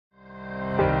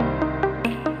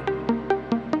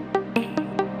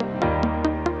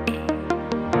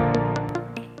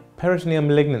Peritoneal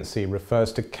malignancy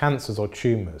refers to cancers or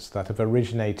tumours that have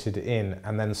originated in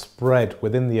and then spread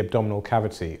within the abdominal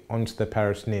cavity onto the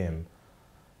peritoneum.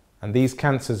 And these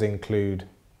cancers include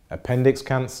appendix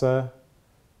cancer,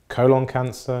 colon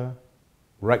cancer,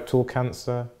 rectal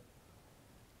cancer,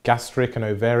 gastric and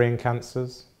ovarian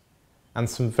cancers, and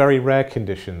some very rare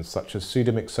conditions such as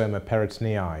Pseudomyxoma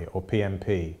peritonei or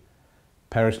PMP,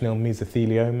 peritoneal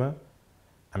mesothelioma,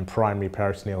 and primary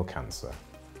peritoneal cancer.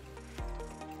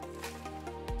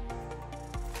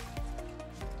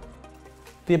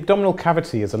 The abdominal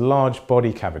cavity is a large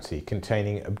body cavity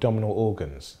containing abdominal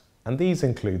organs, and these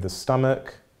include the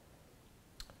stomach,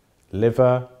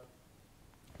 liver,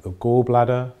 the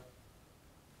gallbladder,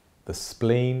 the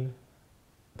spleen,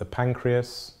 the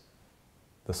pancreas,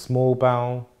 the small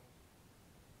bowel,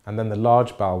 and then the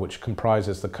large bowel, which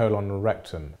comprises the colon and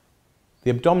rectum. The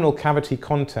abdominal cavity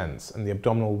contents and the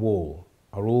abdominal wall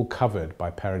are all covered by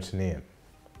peritoneum.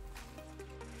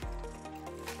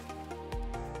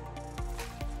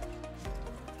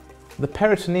 The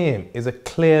peritoneum is a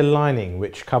clear lining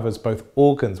which covers both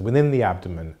organs within the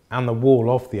abdomen and the wall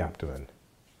of the abdomen.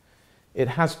 It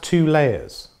has two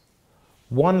layers.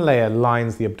 One layer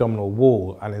lines the abdominal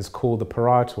wall and is called the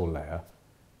parietal layer.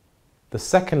 The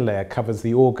second layer covers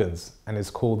the organs and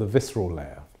is called the visceral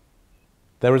layer.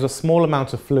 There is a small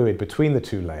amount of fluid between the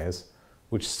two layers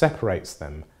which separates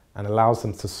them and allows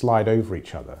them to slide over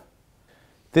each other.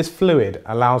 This fluid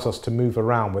allows us to move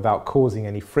around without causing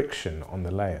any friction on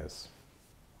the layers.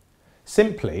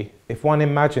 Simply, if one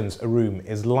imagines a room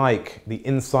is like the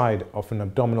inside of an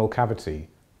abdominal cavity,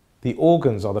 the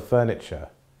organs are the furniture,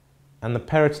 and the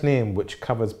peritoneum, which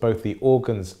covers both the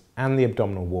organs and the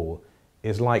abdominal wall,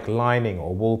 is like lining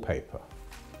or wallpaper.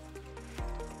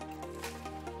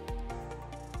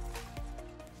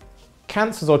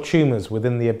 Cancers or tumours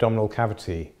within the abdominal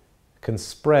cavity can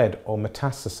spread or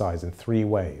metastasize in three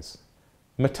ways.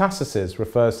 Metastasis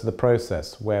refers to the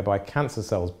process whereby cancer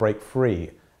cells break free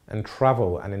and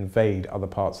travel and invade other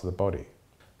parts of the body.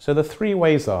 So the three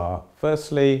ways are,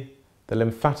 firstly, the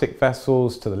lymphatic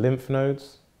vessels to the lymph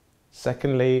nodes,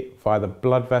 secondly, via the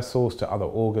blood vessels to other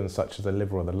organs such as the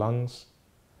liver or the lungs,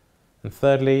 and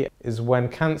thirdly is when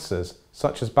cancers,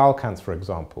 such as bowel cancer for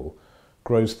example,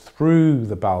 grows through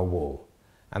the bowel wall,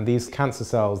 and these cancer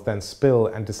cells then spill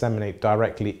and disseminate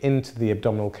directly into the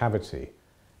abdominal cavity,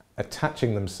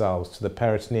 attaching themselves to the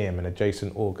peritoneum and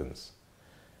adjacent organs.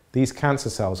 These cancer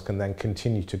cells can then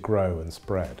continue to grow and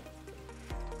spread.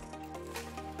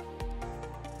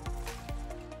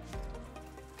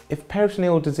 If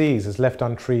peritoneal disease is left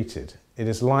untreated, it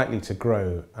is likely to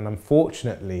grow and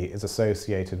unfortunately is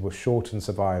associated with shortened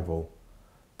survival,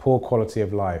 poor quality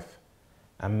of life,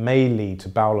 and may lead to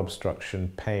bowel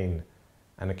obstruction, pain,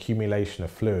 and accumulation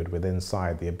of fluid within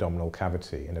inside the abdominal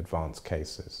cavity in advanced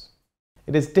cases.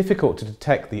 It is difficult to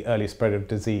detect the early spread of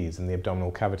disease in the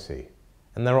abdominal cavity,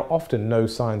 and there are often no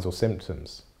signs or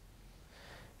symptoms.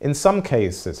 In some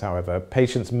cases, however,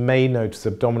 patients may notice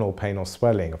abdominal pain or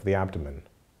swelling of the abdomen.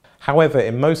 However,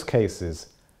 in most cases,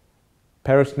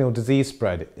 peritoneal disease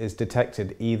spread is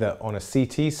detected either on a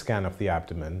CT scan of the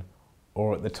abdomen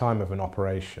or at the time of an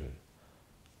operation.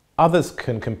 Others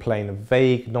can complain of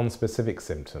vague, non-specific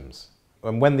symptoms.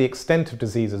 And when the extent of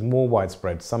disease is more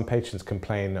widespread, some patients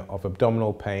complain of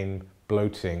abdominal pain,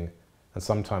 bloating, and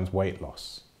sometimes weight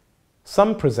loss.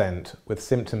 Some present with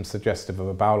symptoms suggestive of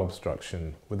a bowel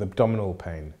obstruction with abdominal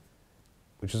pain,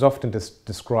 which is often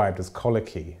described as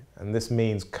colicky, and this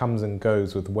means comes and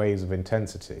goes with waves of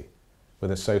intensity, with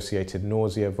associated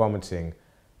nausea, vomiting,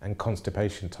 and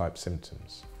constipation type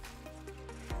symptoms.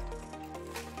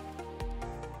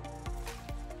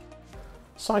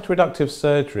 Cytoreductive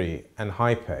surgery and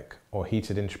HIPEC, or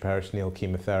heated intraperitoneal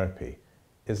chemotherapy,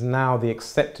 is now the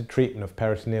accepted treatment of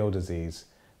peritoneal disease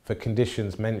for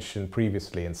conditions mentioned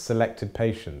previously in selected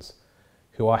patients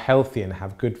who are healthy and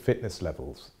have good fitness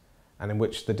levels, and in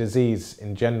which the disease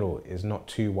in general is not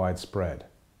too widespread.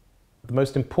 The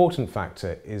most important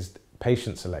factor is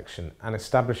patient selection and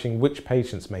establishing which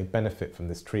patients may benefit from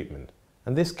this treatment,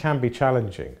 and this can be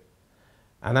challenging.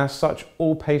 And as such,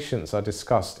 all patients are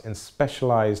discussed in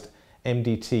specialised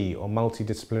MDT or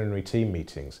multidisciplinary team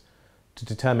meetings to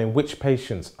determine which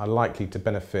patients are likely to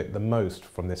benefit the most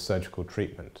from this surgical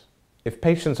treatment. If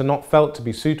patients are not felt to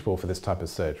be suitable for this type of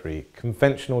surgery,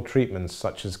 conventional treatments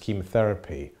such as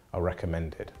chemotherapy are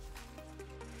recommended.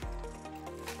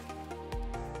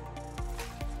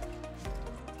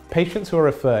 Patients who are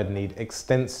referred need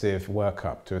extensive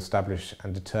workup to establish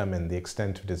and determine the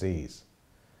extent of disease.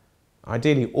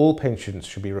 Ideally, all patients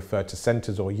should be referred to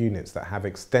centres or units that have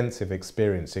extensive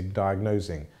experience in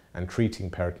diagnosing and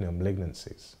treating peritoneal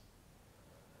malignancies.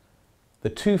 The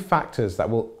two factors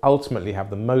that will ultimately have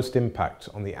the most impact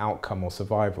on the outcome or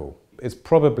survival is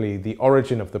probably the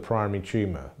origin of the primary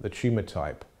tumour, the tumour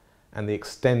type, and the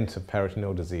extent of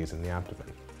peritoneal disease in the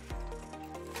abdomen.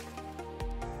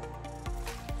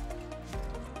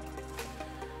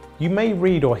 You may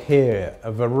read or hear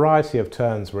a variety of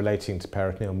terms relating to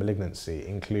peritoneal malignancy,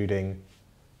 including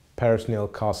peritoneal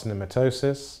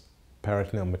carcinomatosis,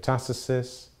 peritoneal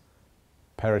metastasis,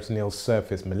 peritoneal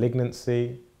surface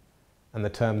malignancy, and the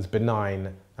terms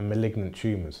benign and malignant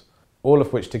tumours, all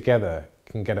of which together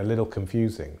can get a little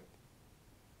confusing.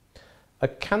 A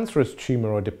cancerous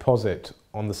tumour or deposit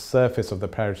on the surface of the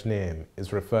peritoneum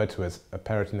is referred to as a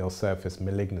peritoneal surface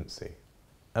malignancy.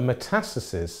 A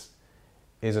metastasis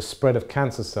is a spread of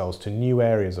cancer cells to new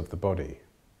areas of the body.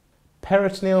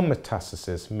 Peritoneal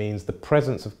metastasis means the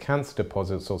presence of cancer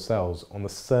deposits or cells on the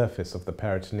surface of the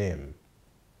peritoneum.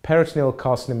 Peritoneal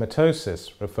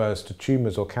carcinomatosis refers to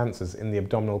tumours or cancers in the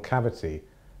abdominal cavity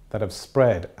that have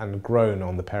spread and grown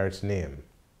on the peritoneum.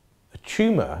 A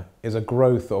tumour is a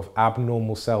growth of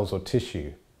abnormal cells or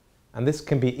tissue, and this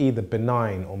can be either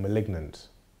benign or malignant.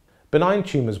 Benign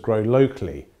tumours grow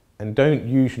locally and don't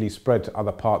usually spread to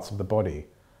other parts of the body,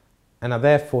 and are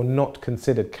therefore not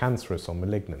considered cancerous or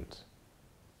malignant.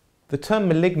 The term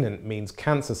malignant means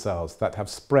cancer cells that have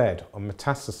spread or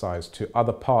metastasized to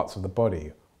other parts of the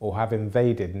body or have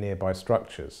invaded nearby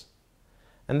structures.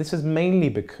 And this is mainly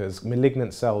because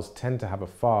malignant cells tend to have a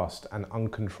fast and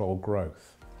uncontrolled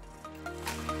growth.